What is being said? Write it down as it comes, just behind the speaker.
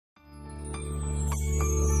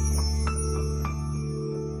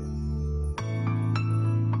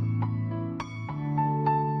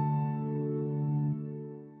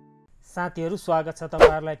साथीहरु स्वागत छ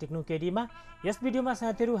तपाईहरुलाई टेक्नो केडीमा। यस भिडियोमा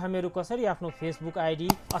साथीहरु हामीहरु कसरी आफ्नो फेसबुक आईडी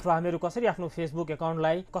अथवा हामीहरु कसरी आफ्नो फेसबुक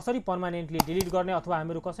अकाउन्टलाई कसरी पर्मानेन्टली डिलिट गर्ने अथवा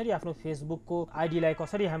हामीहरु कसरी आफ्नो फेसबुकको आईडीलाई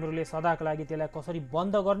कसरी हामीहरुले सदाको लागि त्यसलाई कसरी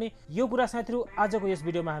बन्द गर्ने यो कुरा साथीहरु आजको यस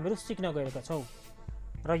भिडियोमा हामीहरु सिक्न गएका छौं।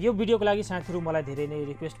 र यो भिडियोको लागि साथीहरु मलाई धेरै नै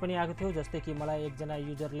रिक्वेस्ट पनि आएको थियो, जस्तै कि मलाई एकजना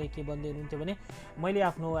युजरले के भन्दै हुनुहुन्थ्यो भने मैले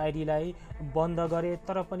आफ्नो आईडीलाई बन्द गरे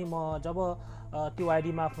तर पनि म जब त्यो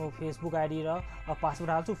आईडीमा आफ्नो फेसबुक आईडी र पासवर्ड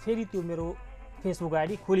हाल्छु फेरि त्यो मेरो फेसबुक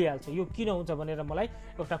आईडी खुलिहाल्छ, यो किन हुन्छ भनेर मलाई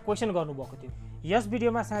एउटा क्वेशन गर्नुभएको थियो। यस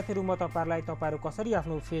भिडियोमा साथीहरु म तपाईहरुलाई तपाईहरु कसरी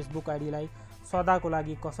आफ्नो फेसबुक आईडीलाई सदाको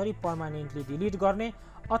लागि कसरी पर्मानेन्टली डिलिट गर्ने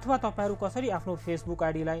अथवा तपाईहरु कसरी आफ्नो फेसबुक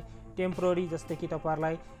आईडीलाई टेम्पोररी जस्तै कि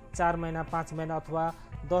तपाईहरुलाई 4 महिना 5 महिना अथवा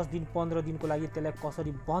 10 दिन 15 दिनको लागि त्यसलाई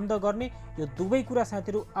कसरी बन्द गर्ने यो दुवै कुरा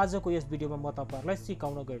साथीहरु आजको यस भिडियोमा म तपाईहरुलाई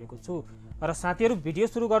सिकाउन गइरहेको छु। र साथीहरु भिडियो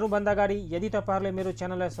सुरु गर्नुभन्दा अगाडि यदि तपाईहरुले मेरो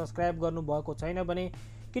च्यानललाई सब्स्क्राइब गर्नु भएको छैन भने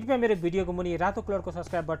कृपया मेरो भिडियोको मुनि रातो कलरको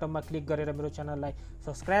सब्स्क्राइब बटनमा क्लिक गरेर मेरो च्यानललाई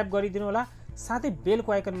सब्स्क्राइब गरिदिनु होला, साथै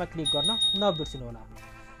बेलको आइकनमा क्लिक गर्न नबिर्सिनु होला।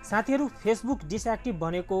 साथीहरु फेसबुक डिसएक्टिभ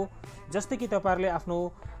भनेको जस्तै कि तपाईहरुले आफ्नो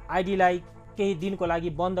आईडीलाई केही दिनको लागि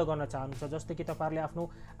बन्द गर्न चाहनुहुन्छ, जस्तै कि तपाईहरुले आफ्नो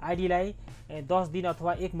आईडीलाई 10 दिन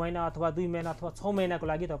अथवा 1 महिना अथवा 2 महिना अथवा 6 महिनाको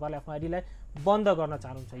लागि तपाईहरुले आफ्नो आईडीलाई बन्द गर्न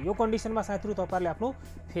चाहनुहुन्छ। यो कन्डिसनमा साथीहरु तपाईहरुले आफ्नो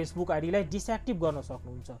फेसबुक आईडीलाई डिसएक्टिभ गर्न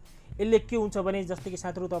सक्नुहुन्छ। यसले के हुन्छ भने जस्तै कि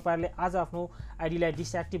साथीहरु तपाईहरुले आज आफ्नो आईडीलाई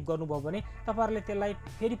डिसएक्टिभ गर्नुभयो भने तपाईहरुले त्यसलाई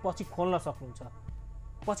फेरि पछि खोल्न सक्नुहुन्छ।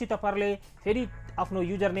 पछि तपाईहरुले फेरि आफ्नो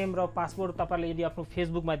युजर नेम र पासवर्ड तपाईहरुले यदि आफ्नो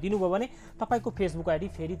फेसबुकमा दिनुभयो भने तपाईको फेसबुक आईडी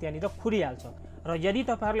फेरि त्यहाँनिर खुलिहाल्छ। र यदि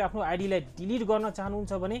तपाईहरुले आफ्नो आईडीलाई डिलिट गर्न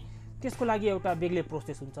चाहनुहुन्छ भने त्यसको लागि एउटा बेग्लै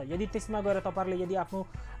प्रोसेस हुन्छ। यदि त्यसमा गएर तपाईहरुले यदि आफ्नो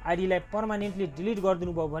आईडीलाई पर्मानेन्टली डिलिट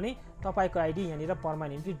गरिदिनु भयो भने तपाईको आईडी यहाँनिर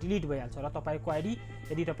पर्मानेन्टली डिलिट भइहाल्छ र तपाईको आईडी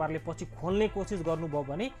यदि तपाईहरुले पछि खोल्ने कोसिस गर्नुभयो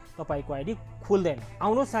भने तपाईको आईडी खुल्दैन।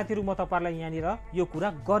 आउनु साथीहरु म तपाईहरुलाई यहाँनिर यो कुरा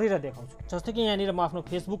गरेर देखाउँछु। जस्तै कि यहाँनिर म आफ्नो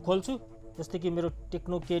फेसबुक खोल्छु, जस्तै कि मेरो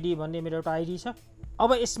टेक्नो केडी भन्ने मेरो एउटा आईडी छ। अब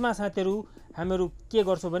यसमा साथीहरु हामीहरु के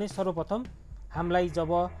गर्छौं भने सर्वप्रथम हामीलाई जब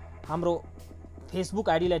हाम्रो फेसबुक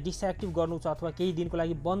आईडीलाई डिसएक्टिभ गर्नु छ अथवा केही दिनको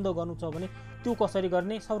लागि बन्द गर्नु छ भने त्यो कसरी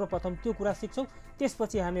गर्ने सर्वप्रथम त्यो कुरा सिक्छौं।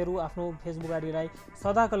 त्यसपछि हामीहरु आफ्नो फेसबुक आईडीलाई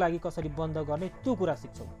सदाको लागि कसरी बन्द गर्ने त्यो कुरा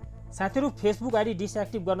सिक्छौं। साथीहरु फेसबुक आईडी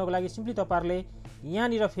डिसएक्टिभ गर्नको लागि सिम्पली तपाईहरुले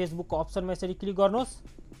यहाँनिर फेसबुकको अप्सनमा यसरी क्लिक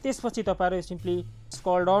गर्नुहोस्। त्यसपछि तपाईहरु सिम्पली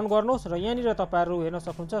स्क्रल डाउन गर्नुहोस् र यहाँनिर तपाईहरु हेर्न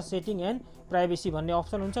सक्नुहुन्छ सेटिङ एन्ड प्राइभेसी भन्ने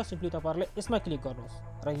अप्सन हुन्छ, सिम्पली तपाईहरुले यसमा क्लिक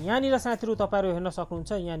गर्नुहोस्। र यहाँनिर साथीहरु तपाईहरु हेर्न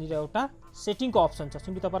सक्नुहुन्छ यहाँनिर एउटा सेटिङको अप्सन छ,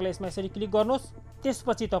 सिम्पली तपाईहरुले यसमा यसरी क्लिक गर्नुहोस्।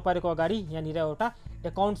 त्यसपछि तपाईहरुको अगाडि यहाँनिर एउटा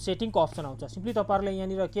अकाउन्ट सेटिङको अप्सन आउँछ। सिम्पली तपाईहरुले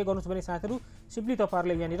यहाँनिर के गर्नुस् भने साथीहरु सिम्पली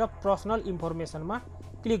तपाईहरुले यहाँनिर पर्सनल इन्फर्मेसनमा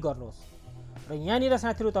क्लिक गर्नुहोस्। र यहाँनिर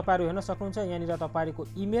साथीहरु तपाईहरु हेर्न सक्नुहुन्छ यहाँनिर तपाईहरुको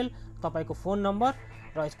इमेल, तपाईको फोन नम्बर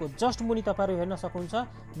र यसको जस्ट मुनि तपाईहरु हेर्न सक्नुहुन्छ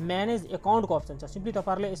म्यानेज अकाउन्टको अप्सन छ। सिम्पली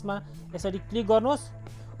तपाईहरुले यसमा यसरी क्लिक गर्नुहोस्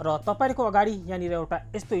र तपाईहरुको अगाडि यहाँनिर एउटा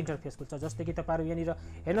यस्तो इन्टरफेस खुल्छ। जस्तै कि तपाईहरु यहाँनिर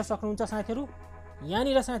हेर्न सक्नुहुन्छ साथीहरु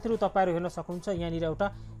यहाँनिर साथीहरु तपाईहरु हेर्न सक्नुहुन्छ यहाँनिर एउटा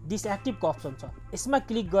डिसएक्टिभको अप्सन छ। यसमा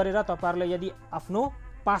क्लिक गरेर तपाईहरुले यदि आफ्नो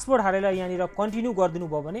पासवर्ड हालेर यहाँनिर कन्टिन्यू गरिदिनु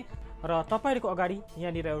भयो भने र तपाईहरुको अगाडि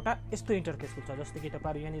यहाँनिर एउटा यस्तो इन्टरफेस खुल्छ। जस्तै कि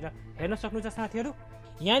तपाईहरु यहाँनिर हेर्न सक्नुहुन्छ साथीहरु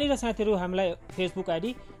यहाँनिर साथीहरु हामीलाई फेसबुक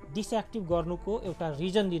आईडी डिसएक्टिभ गर्नुको एउटा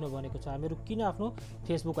रिजन दिनु भनेको छ। हामीहरु किन आफ्नो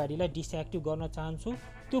फेसबुक आईडीलाई डिसएक्टिभ गर्न चाहन्छु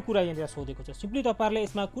त्यो कुरा यहाँनिर सोधेको छ। सिम्पली तपाईहरुले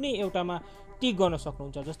यसमा कुनै एउटामा टिक गर्न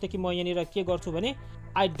सक्नुहुन्छ। जस्तै कि म यहाँनिर के गर्छु भने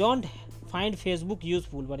I don't find Facebook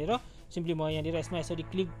useful भनेर सिम्पली म यहाँनिर यसमा यसरी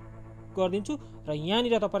क्लिक गरिदिन्छु र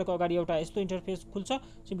यहाँनिर तपाईहरुको अगाडि एउटा यस्तो इन्टरफेस खुल्छ।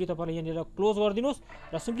 सिम्पली तपाईहरुले यहाँनिर क्लोज गरिदिनुस्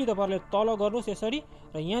र सिम्पली तपाईहरुले तल गर्नुस् यसरी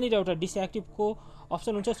र यहाँनिर एउटा डिसएक्टिभको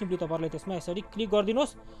अप्सन हुन्छ, सिम्पली तपाईहरुले त्यसमा यसरी क्लिक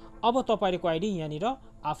गरिदिनुस्। अब तपाईहरुको आईडी यहाँनिर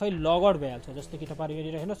आफै लग आउट भइहाल्छ। जस्तै कि तपाईहरु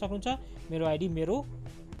यहाँनिर हेर्न सक्नुहुन्छ मेरो आईडी मेरो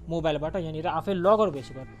मोबाइलबाट यहाँनिर आफै लग आउट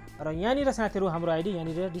भइसक्यो र यहाँनिर साथीहरु हाम्रो आईडी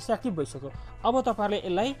यहाँनिर डिसएक्टिभ भइसक्यो। अब तपाईहरुले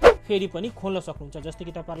यसलाई फेरि पनि खोल्न सक्नुहुन्छ। जस्तै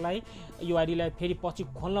कि तपाईहरुलाई यो आईडीलाई फेरि पछि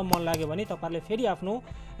खोल्न मन लाग्यो भने तपाईहरुले फेरि आफ्नो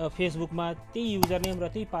फेसबुकमा त्यही युजर नेम र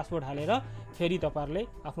त्यही पासवर्ड हालेर फेरि तपाईहरुले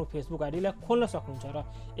आफ्नो फेसबुक आईडीलाई खोल्न सक्नुहुन्छ र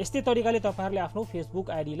यस्तै तरिकाले तपाईहरुले आफ्नो फेसबुक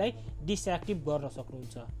आईडीलाई डिसएक्टिभ गर्न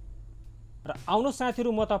सक्नुहुन्छ। र आउनु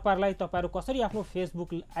साथीहरु म तपाईहरुलाई तपाईहरु कसरी आफ्नो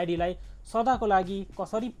फेसबुक आईडीलाई सदाको लागि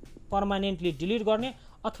कसरी पर्मानेन्टली डिलिट गर्ने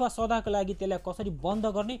अथवा सदाको लागि त्यसलाई कसरी बन्द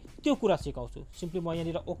गर्ने त्यो कुरा सिकाउँछु। सिम्पली म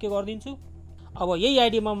यहाँनिर ओके गरिदिन्छु। अब यही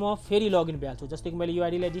आईडीमा म फेरि लगइन भइहाल्छु। जस्तै कि मैले यो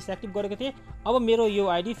आईडीलाई डिसएक्टिभ गरेको थिएँ, अब मेरो यो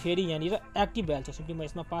आईडी फेरि यहाँनिर एक्टिभ भइहाल्छ। सिम्पली म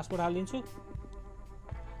यसमा पासवर्ड हालिदिन्छु।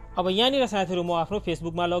 अब यहाँनिर साथीहरु म आफ्नो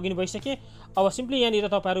फेसबुकमा लगइन भइसके। अब सिम्पली यहाँनिर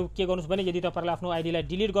तपाईहरु के गर्नुस् भने यदि तपाईहरुले आफ्नो आईडीलाई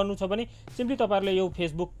डिलिट गर्नु छ भने सिम्पली तपाईहरुले यो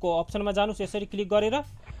फेसबुकको अप्सनमा जानुस् यसरी क्लिक गरेर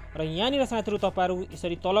र यहाँनिर साथीहरु तपाईहरु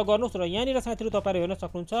यसरी तल गर्नुस् र यहाँनिर साथीहरु तपाईहरु हेर्न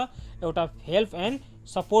सक्नुहुन्छ एउटा हेल्प एन्ड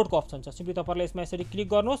सपोर्टको अप्सन छ। सिम्पली तपाईहरुले यसमा यसरी क्लिक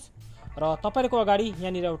गर्नुस् र तपाईहरुको अगाडि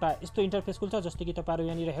यहाँनिर एउटा यस्तो इन्टरफेस खुल्छ जस्तो कि तपाईहरु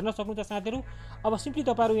यहाँनिर हेर्न सक्नुहुन्छ साथीहरु। अब सिम्पली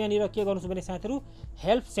तपाईहरु यहाँनिर के गर्नुस् भने साथीहरु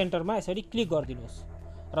हेल्प सेन्टरमा यसरी क्लिक गरिदिनुस्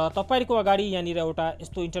र तपाईहरुको अगाडि यहाँनिर एउटा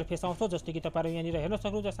यस्तो इन्टरफेस आउँछ जस्तो कि तपाईहरु यहाँनिर हेर्न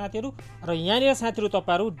सक्नुहुन्छ साथीहरु। र यहाँनिर साथीहरु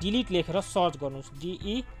तपाईहरु डिलिट लेखेर सर्च गर्नुस्,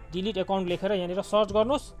 डिलिट अकाउन्ट लेखेर यहाँनिर सर्च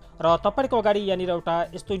गर्नुस् र तपाईहरुको अगाडि यहाँनिर एउटा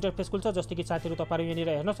यस्तो इन्टरफेस खुल्छ जस्तो कि साथीहरु तपाईहरु यहाँनिर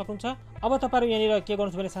हेर्न सक्नुहुन्छ। अब तपाईहरु यहाँनिर के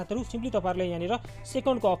गर्नुस् भने साथीहरु सिम्पली तपाईहरुले यहाँनिर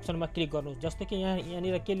सेकेन्डको अप्सनमा क्लिक गर्नुस् जस्तो कि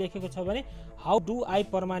यहाँनिर के लेखेको छ भने how do I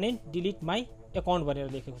permanent delete my account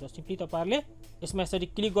भनेर लेखेको छ। सिम्पली तपाईहरुले यसमा यसरी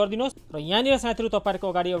क्लिक गरिदिनुस् र यहाँनिर साथीहरु तपाईहरुको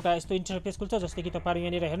अगाडि एउटा यस्तो इन्टरफेस खुल्छ जस्तो कि तपाईहरु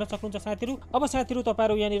यहाँनिर हेर्न सक्नुहुन्छ साथीहरु। अब साथीहरु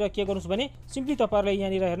तपाईहरु यहाँनिर के गर्नुस् भने सिम्पली तपाईहरुले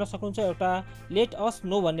यहाँनिर हेर्न सक्नुहुन्छ एउटा लेट अस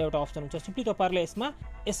नो भन्ने एउटा अप्सन हुन्छ। सिम्पली तपाईहरुले यसमा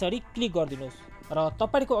यसरी क्लिक गरिदिनुस् र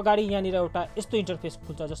तपाईहरुको अगाडि यहाँनिर एउटा यस्तो इन्टरफेस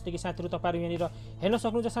खुल्छ जस्तो कि साथीहरु तपाईहरु यहाँनिर हेर्न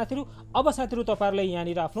सक्नुहुन्छ साथीहरु। अब साथीहरु तपाईहरुले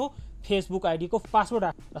यहाँनिर आफ्नो फेसबुक आईडी को पासवर्ड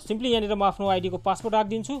र सिम्पली यहाँनिर म आफ्नो आईडी को पासवर्ड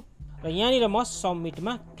राख्दिन्छु र यहाँनिर म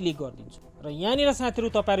सबमिटमा क्लिक गरिदिन्छु र यहाँनिर साथीहरु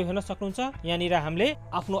तपाईहरु हेर्न सक्नुहुन्छ यहाँनिर हामीले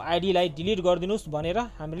आफ्नो आईडीलाई डिलिट गरिदिनुस् भनेर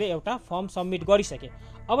हामीले एउटा फर्म सबमिट गरिसके।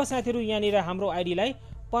 अब साथीहरु यहाँनिर हाम्रो आईडीलाई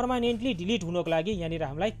पर्मानेन्टली डिलिट हुनको लागि यहाँनिर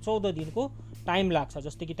हामीलाई 14 दिनको टाइम लाग्छ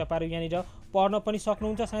जस्तो कि तपाईहरु यहाँनिर पढ्न पनि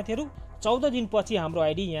सक्नुहुन्छ साथीहरु। 14 दिनपछि हाम्रो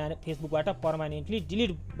आईडी यहाँ फेसबुकबाट पर्मानेन्टली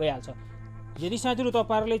डिलिट भइहाल्छ। यदि साथीहरु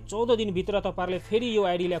तपाईहरुले 14 दिन भित्र तपाईहरुले फेरि यो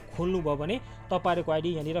आईडीलाई खोल्नु भयो भने तपाईहरुको आईडी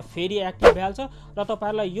यहाँनिर फेरि एक्टिभ भइहाल्छ र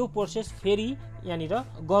तपाईहरुलाई यो प्रोसेस फेरि यहाँनिर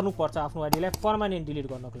गर्नुपर्छ आफ्नो आईडीलाई पर्मानेन्ट डिलिट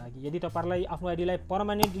गर्नको लागि। यदि तपाईहरुलाई आफ्नो आईडीलाई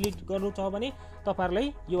पर्मानेन्ट डिलिट गर्नु छ भने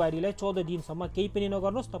तपाईहरुलाई यो आईडीलाई 14 दिनसम्म केही पनि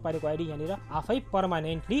नगर्नुस्, तपाईहरुको आईडी यहाँनिर आफै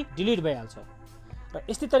पर्मानेन्टली डिलिट भइहाल्छ। र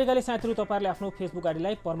यस्तै तरिकाले साथीहरु तपाईहरुले आफ्नो फेसबुक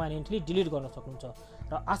आईडीलाई पर्मानेन्टली डिलिट गर्न सक्नुहुन्छ।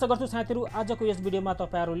 र आशा गर्छु साथीहरु आजको यस भिडियोमा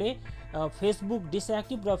तपाईहरुले फेसबुक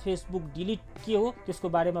डिसएक्टिभ र फेसबुक डिलिट के हो त्यसको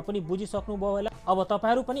बारेमा पनि बुझिसक्नु भयो होला। अब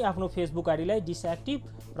तपाईहरु पनि आफ्नो फेसबुक आईडीलाई डिसएक्टिभ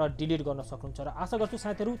र डिलिट गर्न सक्नुहुन्छ। र आशा गर्छु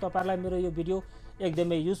साथीहरु तपाईहरुलाई मेरो यो भिडियो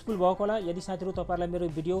एकदमै युजफुल भएको होला। यदि साथीहरु तपाईहरुलाई मेरो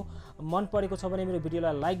भिडियो मन परेको छ भने मेरो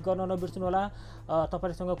भिडियोलाई लाइक गर्न नबिर्सनु होला।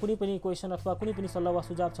 तपाईहरुसँग कुनै पनि क्वेशन अथवा कुनै पनि सल्लाह वा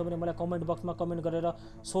सुझाव छ भने मलाई कमेन्ट बक्समा कमेन्ट गरेर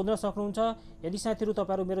सोध्न सक्नुहुन्छ। यदि साथीहरु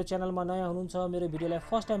तपाईहरु मेरो च्यानलमा नयाँ हुनुहुन्छ, मेरो भिडियोलाई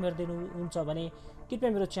फर्स्ट टाइम हेर्दै हुनुहुन्छ भने कृपया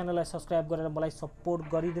मेरो च्यानललाई सब्स्क्राइब गरेर मलाई सपोर्ट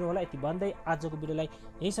गरिदिनु होला। यति भन्दै आजको भिडियोलाई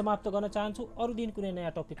यही समाप्त गर्न चाहन्छु। अरु दिन कुनै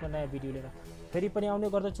नयाँ टपिकमा नयाँ भिडियो लिएर फेरि पनि आउने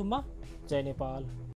गर्दछु म। जय नेपाल।